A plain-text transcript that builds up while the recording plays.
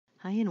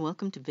Hi and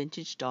welcome to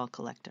Vintage Doll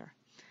Collector.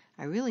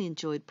 I really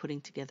enjoyed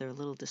putting together a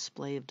little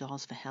display of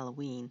dolls for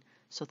Halloween,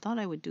 so thought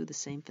I would do the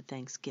same for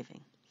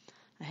Thanksgiving.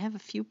 I have a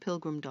few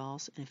Pilgrim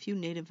dolls and a few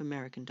Native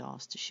American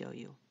dolls to show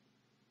you.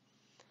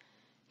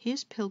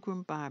 Here's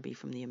Pilgrim Barbie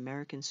from the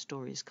American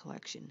Stories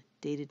collection,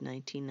 dated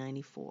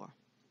 1994.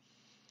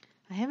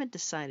 I haven't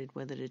decided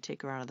whether to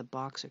take her out of the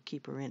box or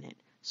keep her in it,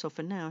 so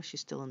for now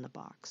she's still in the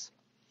box.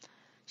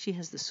 She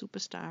has the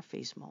superstar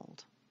face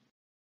mold.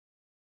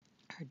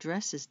 Her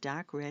dress is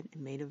dark red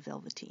and made of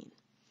velveteen.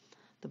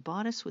 The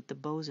bodice with the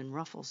bows and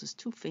ruffles is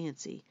too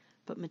fancy,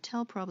 but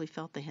Mattel probably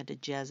felt they had to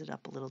jazz it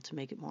up a little to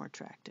make it more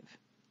attractive.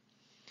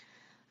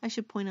 I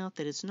should point out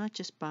that it's not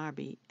just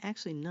Barbie.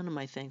 Actually, none of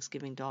my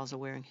Thanksgiving dolls are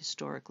wearing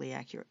historically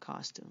accurate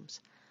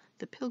costumes.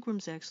 The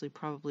Pilgrims actually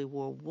probably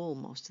wore wool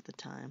most of the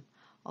time,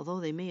 although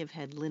they may have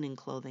had linen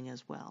clothing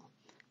as well.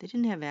 They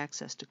didn't have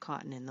access to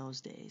cotton in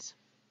those days.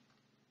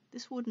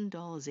 This wooden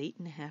doll is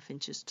 8.5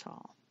 inches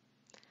tall.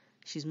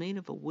 She's made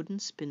of a wooden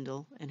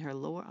spindle, and her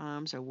lower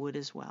arms are wood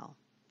as well.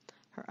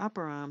 Her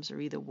upper arms are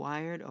either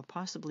wired or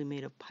possibly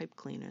made of pipe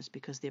cleaners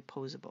because they're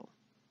posable.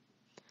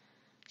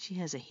 She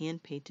has a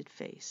hand-painted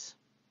face.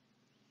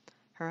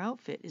 Her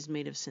outfit is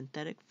made of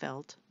synthetic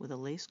felt with a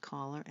lace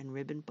collar and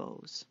ribbon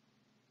bows.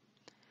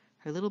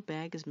 Her little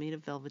bag is made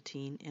of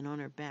velveteen, and on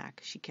her back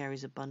she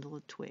carries a bundle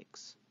of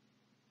twigs.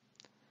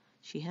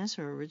 She has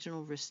her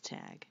original wrist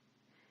tag.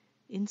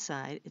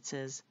 Inside it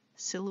says,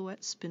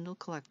 Silhouette Spindle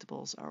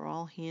Collectibles are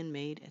all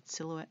handmade at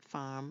Silhouette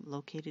Farm,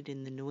 located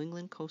in the New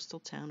England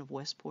coastal town of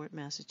Westport,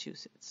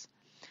 Massachusetts.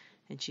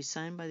 And she's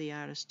signed by the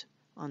artist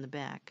on the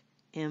back,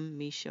 M.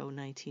 Michaud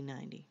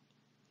 1990.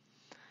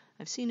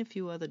 I've seen a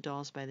few other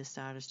dolls by this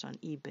artist on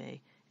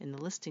eBay, and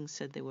the listing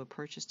said they were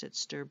purchased at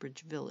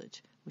Sturbridge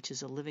Village, which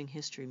is a living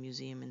history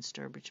museum in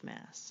Sturbridge,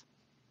 Mass.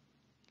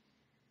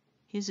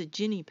 Here's a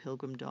Ginny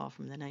Pilgrim doll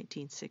from the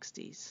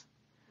 1960s.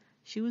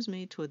 She was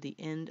made toward the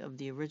end of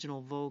the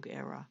original Vogue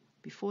era,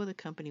 before the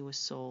company was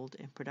sold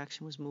and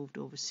production was moved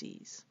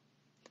overseas.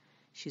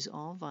 She's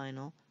all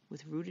vinyl,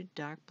 with rooted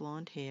dark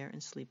blonde hair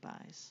and sleep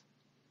eyes.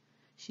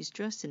 She's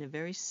dressed in a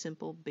very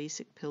simple,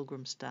 basic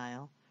pilgrim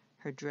style.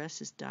 Her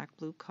dress is dark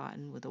blue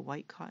cotton with a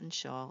white cotton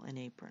shawl and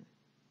apron.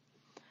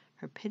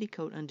 Her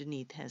petticoat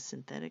underneath has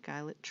synthetic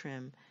eyelet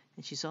trim,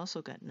 and she's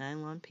also got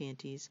nylon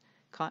panties,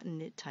 cotton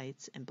knit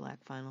tights, and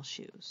black vinyl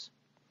shoes.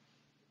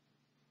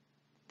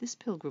 This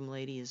pilgrim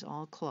lady is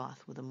all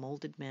cloth with a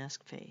molded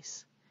mask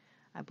face.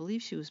 I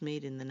believe she was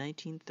made in the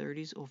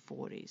 1930s or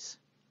 40s.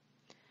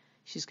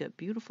 She's got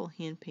beautiful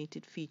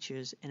hand-painted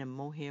features and a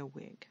mohair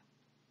wig.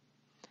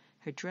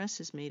 Her dress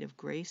is made of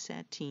gray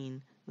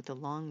sateen with a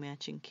long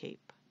matching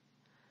cape.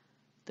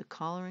 The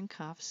collar and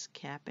cuffs,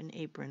 cap, and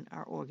apron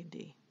are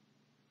organdy.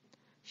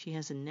 She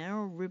has a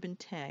narrow ribbon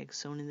tag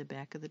sewn in the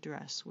back of the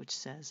dress, which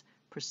says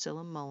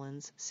Priscilla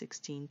Mullins,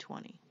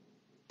 1620.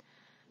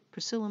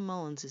 Priscilla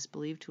Mullins is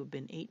believed to have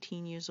been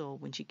 18 years old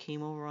when she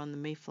came over on the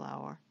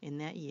Mayflower in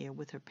that year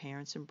with her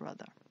parents and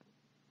brother.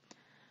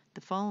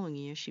 The following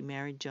year, she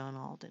married John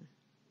Alden.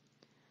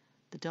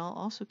 The doll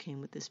also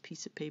came with this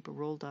piece of paper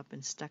rolled up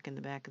and stuck in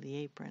the back of the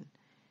apron.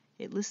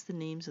 It lists the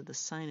names of the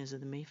signers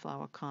of the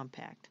Mayflower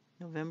Compact,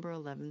 November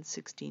 11,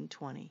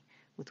 1620,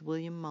 with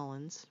William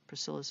Mullins,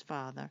 Priscilla's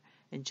father,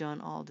 and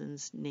John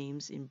Alden's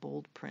names in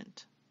bold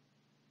print.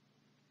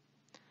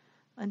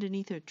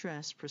 Underneath her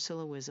dress,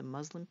 Priscilla wears a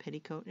muslin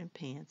petticoat and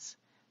pants,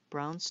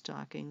 brown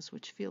stockings,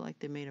 which feel like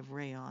they're made of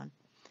rayon,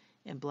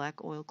 and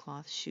black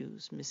oilcloth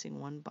shoes, missing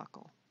one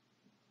buckle.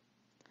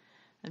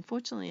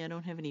 Unfortunately, I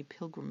don't have any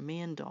Pilgrim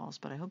Man dolls,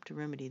 but I hope to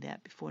remedy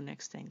that before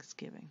next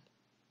Thanksgiving.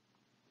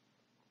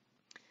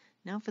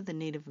 Now for the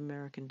Native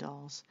American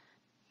dolls.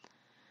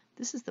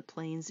 This is the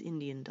Plains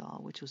Indian doll,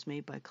 which was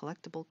made by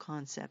Collectible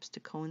Concepts to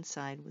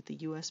coincide with the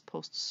U.S.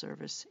 Postal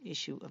Service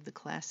issue of the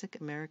Classic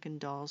American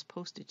Dolls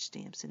postage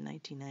stamps in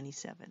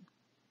 1997.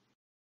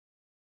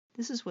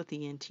 This is what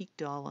the antique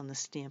doll on the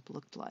stamp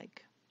looked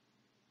like.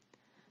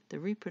 The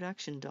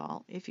reproduction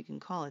doll, if you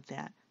can call it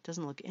that,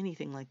 doesn't look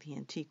anything like the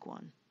antique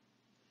one.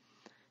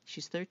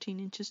 She's 13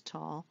 inches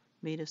tall,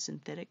 made of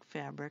synthetic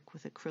fabric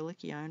with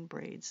acrylic yarn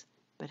braids,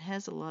 but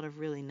has a lot of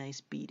really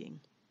nice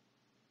beading.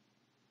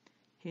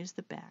 Here's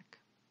the back.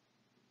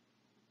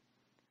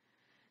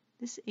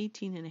 This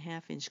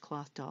 18.5-inch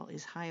cloth doll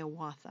is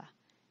Hiawatha,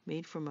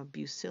 made from a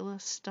Bucilla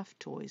stuffed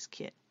toys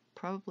kit,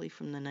 probably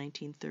from the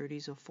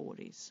 1930s or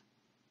 40s.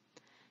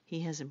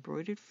 He has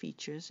embroidered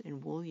features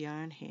and wool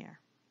yarn hair.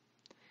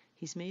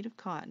 He's made of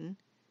cotton,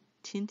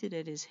 tinted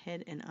at his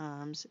head and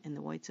arms and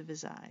the whites of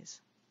his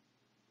eyes.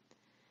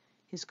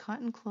 His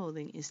cotton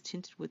clothing is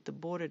tinted with the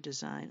border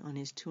design on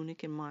his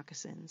tunic and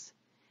moccasins,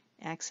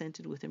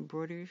 accented with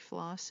embroidery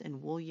floss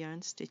and wool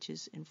yarn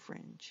stitches and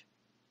fringe.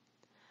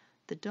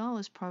 The doll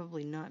is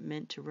probably not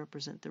meant to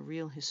represent the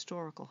real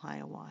historical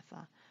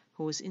Hiawatha,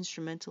 who was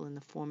instrumental in the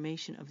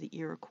formation of the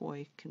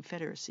Iroquois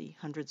Confederacy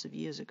hundreds of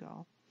years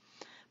ago,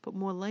 but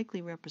more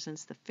likely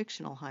represents the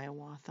fictional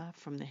Hiawatha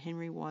from the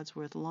Henry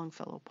Wadsworth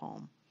Longfellow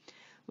poem,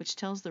 which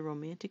tells the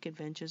romantic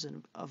adventures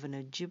of an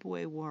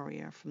Ojibwe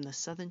warrior from the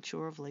southern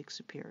shore of Lake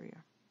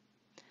Superior.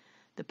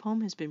 The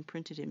poem has been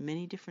printed in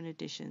many different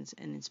editions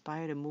and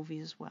inspired a movie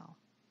as well.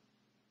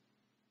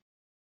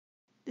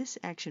 This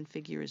action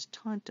figure is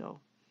Tonto,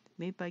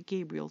 made by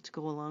Gabriel to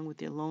go along with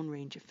their Lone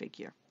Ranger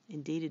figure,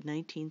 and dated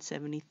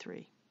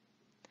 1973.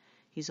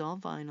 He's all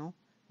vinyl,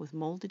 with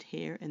molded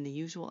hair and the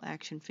usual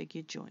action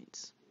figure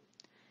joints.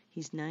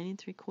 He's 9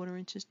 3/4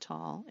 inches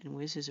tall and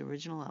wears his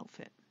original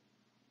outfit.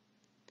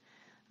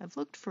 I've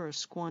looked for a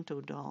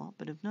Squanto doll,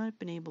 but have not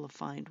been able to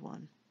find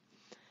one.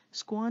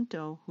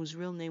 Squanto, whose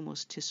real name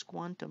was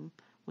Tisquantum,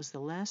 was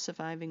the last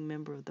surviving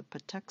member of the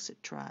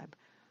Patuxet tribe,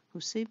 who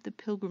saved the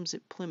Pilgrims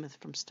at Plymouth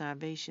from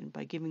starvation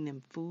by giving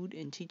them food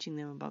and teaching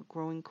them about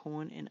growing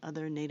corn and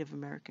other Native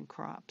American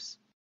crops.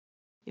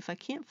 If I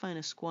can't find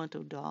a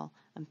Squanto doll,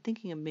 I'm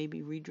thinking of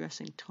maybe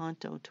redressing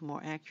Tonto to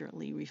more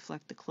accurately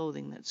reflect the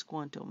clothing that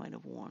Squanto might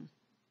have worn.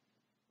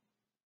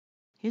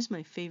 Here's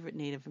my favorite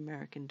Native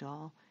American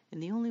doll,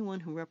 and the only one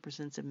who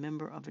represents a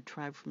member of a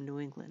tribe from New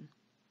England.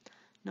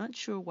 Not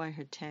sure why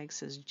her tag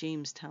says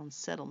Jamestown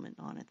Settlement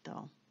on it,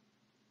 though.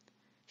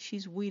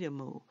 She's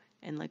Weedamoo,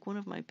 and like one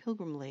of my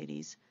Pilgrim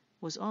ladies,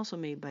 was also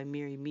made by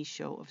Mary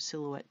Michaud of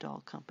Silhouette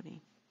Doll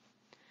Company.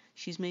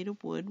 She's made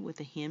of wood with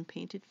a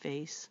hand-painted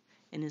face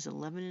and is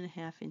 11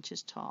 1/2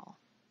 inches tall.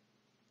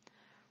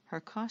 Her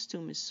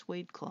costume is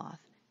suede cloth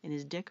and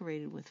is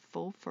decorated with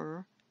faux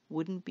fur,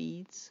 wooden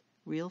beads,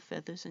 real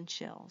feathers, and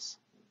shells.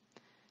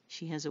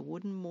 She has a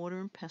wooden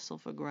mortar and pestle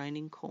for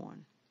grinding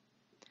corn.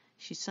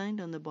 She's signed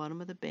on the bottom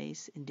of the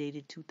base and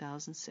dated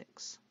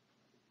 2006.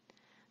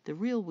 The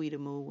real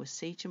Weedamoo was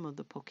sachem of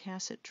the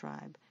Pocasset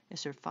tribe,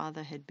 as her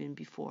father had been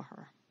before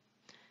her.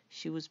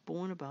 She was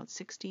born about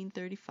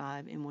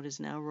 1635 in what is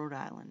now Rhode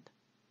Island.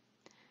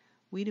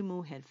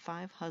 Weedamoo had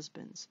 5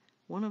 husbands,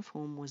 one of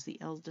whom was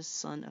the eldest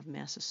son of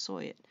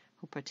Massasoit,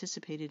 who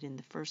participated in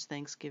the first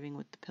Thanksgiving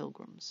with the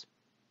Pilgrims.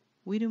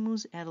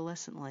 Weedamoo's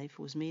adolescent life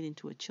was made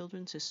into a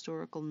children's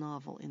historical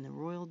novel in the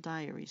Royal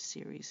Diaries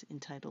series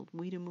entitled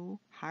Weedamoo,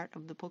 Heart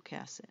of the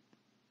Pocasset.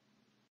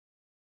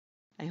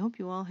 I hope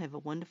you all have a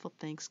wonderful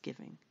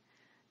Thanksgiving.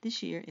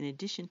 This year, in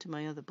addition to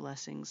my other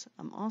blessings,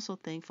 I'm also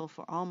thankful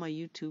for all my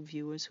YouTube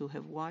viewers who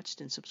have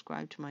watched and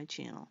subscribed to my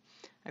channel.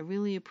 I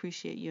really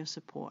appreciate your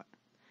support.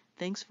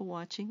 Thanks for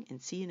watching,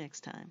 and see you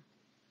next time.